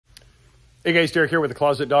Hey guys, Derek here with the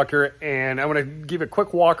Closet Doctor, and I'm going to give a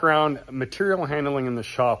quick walk around material handling in the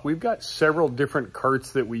shop. We've got several different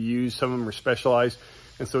carts that we use. Some of them are specialized.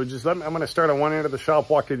 And so I'm going to start on one end of the shop,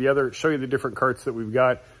 walk to the other, show you the different carts that we've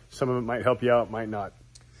got. Some of it might help you out, might not.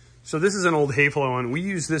 So this is an old Hayflow one. We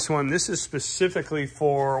use this one. This is specifically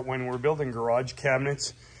for when we're building garage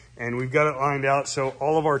cabinets, and we've got it lined out. So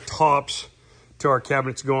all of our tops to our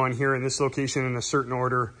cabinets go on here in this location in a certain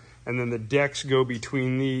order. And then the decks go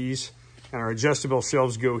between these. And our adjustable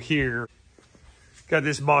shelves go here. Got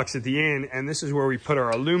this box at the end, and this is where we put our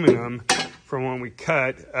aluminum from when we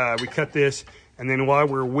cut. We cut this, and then while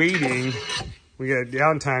we're waiting, we got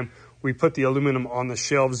downtime, we put the aluminum on the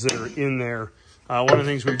shelves that are in there. One of the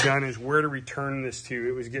things we've done is where to return this to.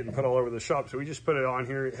 It was getting put all over the shop, so we just put it on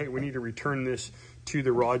here. Hey, we need to return this to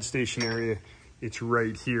the rod station area. It's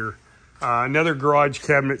right here. Another garage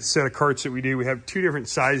cabinet set of carts that we do. We have two different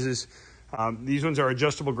sizes. These ones are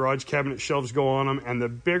adjustable garage cabinet shelves go on them, and the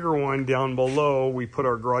bigger one down below, we put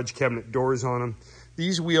our garage cabinet doors on them.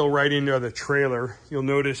 These wheel right into the trailer. You'll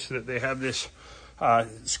notice that they have this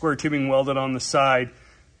square tubing welded on the side.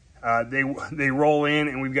 They roll in,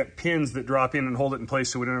 and we've got pins that drop in and hold it in place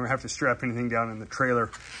so we don't ever have to strap anything down in the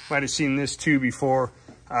trailer. Might have seen this too before.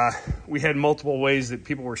 We had multiple ways that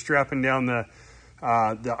people were strapping down the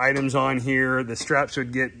items on here. The straps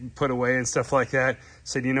would get put away and stuff like that.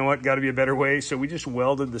 Said, you know what, got to be a better way. So we just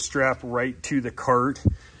welded the strap right to the cart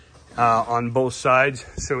on both sides.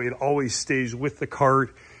 So it always stays with the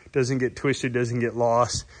cart, doesn't get twisted, doesn't get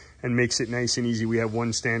lost, and makes it nice and easy. We have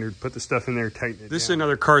one standard, put the stuff in there, tighten it This down. Is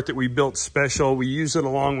another cart that we built special. We use it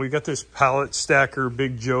along, we got this pallet stacker,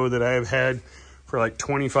 Big Joe, that I have had for like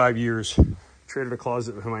 25 years. Traded a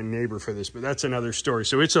closet with my neighbor for this, but that's another story.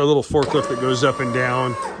 So it's a little forklift that goes up and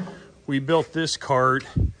down. We built this cart.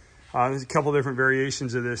 There's a couple different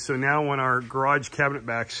variations of this. So now when our garage cabinet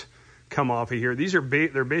backs come off of here, these are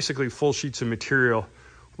they're basically full sheets of material.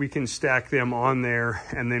 We can stack them on there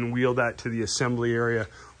and then wheel that to the assembly area.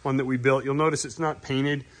 One that we built, you'll notice it's not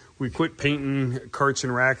painted. We quit painting carts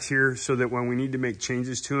and racks here so that when we need to make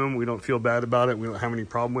changes to them, we don't feel bad about it. We don't have any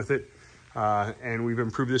problem with it. And we've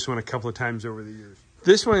improved this one a couple of times over the years.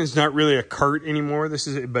 This one is not really a cart anymore.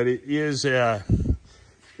 But it is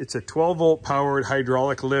it's a 12-volt powered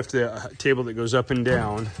hydraulic lift table that goes up and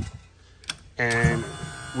down. And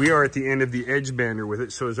we are at the end of the edge bander with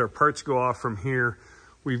it. So as our parts go off from here,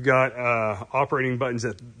 we've got operating buttons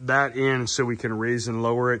at that end so we can raise and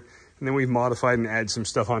lower it. And then we've modified and add some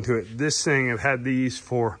stuff onto it. This thing, I've had these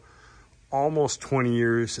for almost 20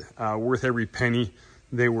 years, worth every penny.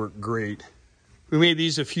 They work great. We made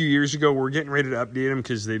these a few years ago. We're getting ready to update them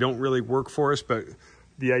because they don't really work for us, but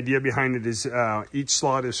the idea behind it is each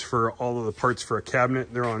slot is for all of the parts for a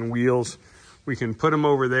cabinet. They're on wheels. We can put them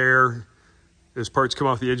over there. As parts come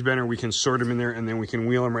off the edge bander, we can sort them in there, and then we can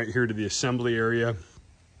wheel them right here to the assembly area.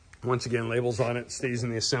 Once again, labels on it, stays in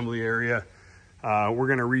the assembly area. We're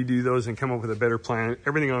gonna redo those and come up with a better plan.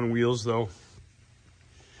 Everything on wheels though.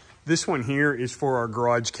 This one here is for our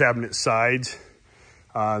garage cabinet sides.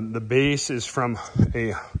 The base is from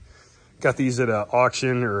got these at an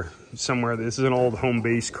auction or somewhere. This is an old home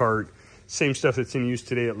base cart. Same stuff that's in use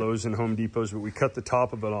today at Lowe's and Home Depots, but we cut the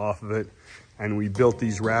top of it off of it and we built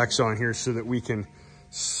these racks on here so that we can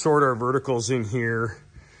sort our verticals in here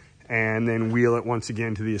and then wheel it once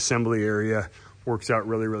again to the assembly area. Works out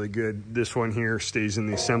really, really good. This one here stays in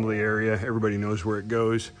the assembly area. Everybody knows where it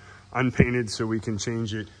goes. Unpainted so we can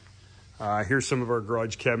change it. Here's some of our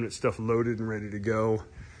garage cabinet stuff loaded and ready to go.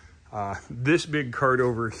 This big cart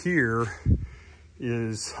over here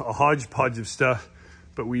is a hodgepodge of stuff,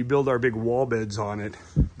 but we build our big wall beds on it.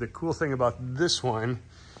 The cool thing about this one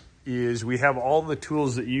is we have all the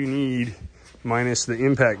tools that you need, minus the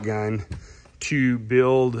impact gun, to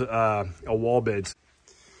build a wall bed.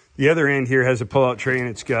 The other end here has a pull-out tray, and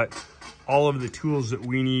it's got all of the tools that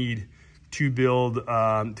we need to build,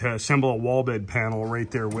 to assemble a wall bed panel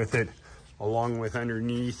right there with it. Along with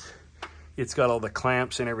underneath, it's got all the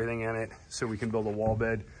clamps and everything in it, so we can build a wall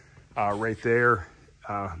bed right there,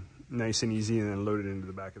 nice and easy, and then load it into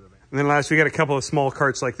the back of the van. And then last, we got a couple of small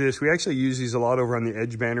carts like this. We actually use these a lot over on the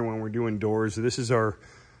edge bander when we're doing doors. This is our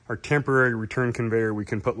temporary return conveyor. We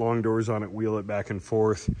can put long doors on it, wheel it back and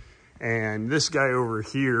forth. And this guy over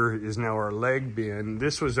here is now our leg bin.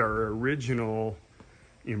 This was our original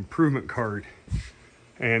improvement cart.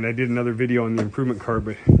 And I did another video on the improvement cart,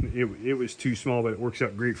 but it was too small, but it works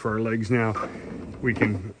out great for our legs now. We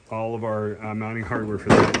can, all of our mounting hardware for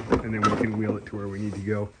that, and then we can wheel it to where we need to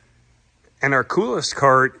go. And our coolest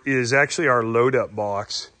cart is actually our load up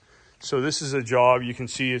box. So this is a job. You can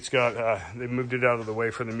see it's got, they moved it out of the way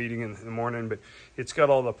for the meeting in the morning, but it's got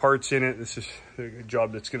all the parts in it. This is a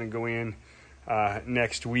job that's going to go in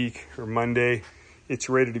next week or Monday. It's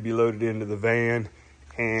ready to be loaded into the van,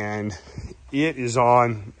 and it is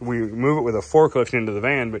on, we move it with a forklift into the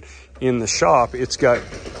van, but in the shop, it's got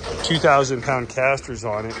 2,000-pound casters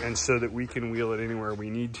on it, and so that we can wheel it anywhere we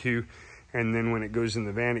need to. And then when it goes in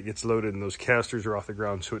the van, it gets loaded and those casters are off the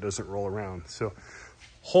ground so it doesn't roll around. So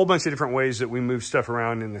whole bunch of different ways that we move stuff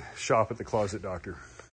around in the shop at the Closet Doctor.